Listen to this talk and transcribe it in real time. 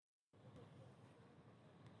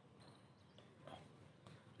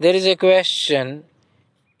There is a question.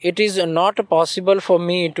 It is not possible for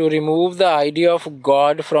me to remove the idea of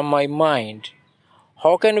God from my mind.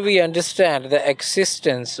 How can we understand the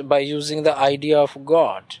existence by using the idea of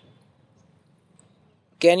God?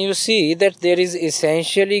 Can you see that there is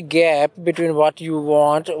essentially gap between what you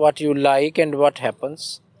want, what you like, and what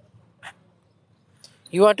happens?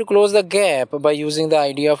 You want to close the gap by using the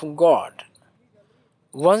idea of God.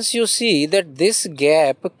 Once you see that this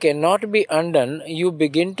gap cannot be undone, you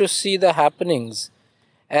begin to see the happenings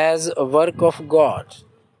as a work of God.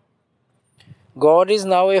 God is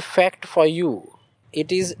now a fact for you.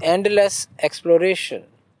 It is endless exploration.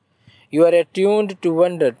 You are attuned to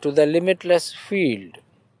wonder, to the limitless field.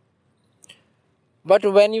 But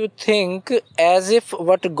when you think as if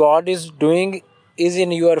what God is doing is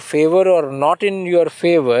in your favor or not in your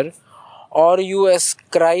favor, or you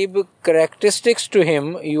ascribe characteristics to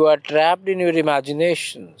Him, you are trapped in your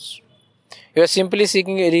imaginations. You are simply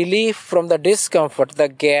seeking relief from the discomfort the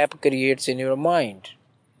gap creates in your mind.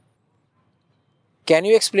 Can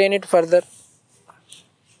you explain it further?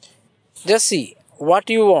 Just see what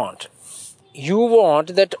you want. You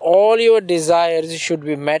want that all your desires should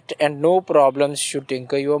be met and no problems should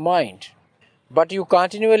tinker your mind. But you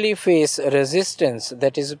continually face resistance,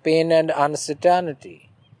 that is pain and uncertainty.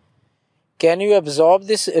 Can you absorb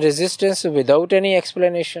this resistance without any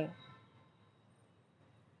explanation?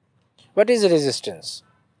 What is resistance?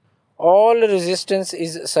 All resistance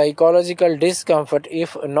is psychological discomfort,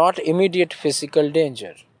 if not immediate physical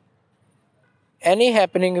danger. Any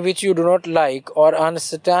happening which you do not like, or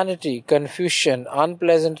uncertainty, confusion,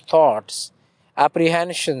 unpleasant thoughts,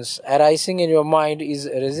 apprehensions arising in your mind is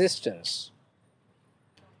resistance.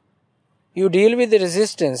 You deal with the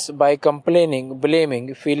resistance by complaining,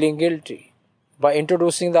 blaming, feeling guilty, by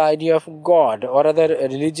introducing the idea of God or other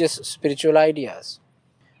religious spiritual ideas,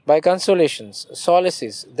 by consolations,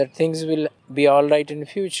 solaces that things will be alright in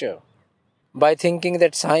future, by thinking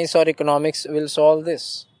that science or economics will solve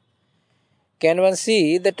this. Can one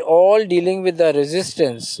see that all dealing with the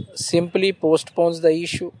resistance simply postpones the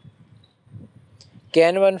issue?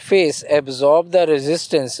 Can one face, absorb the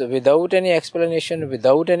resistance without any explanation,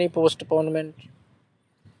 without any postponement?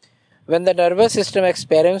 When the nervous system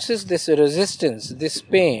experiences this resistance, this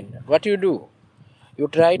pain, what do? You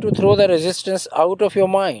try to throw the resistance out of your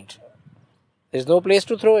mind. There is no place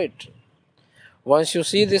to throw it. Once you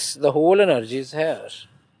see this, the whole energy is here.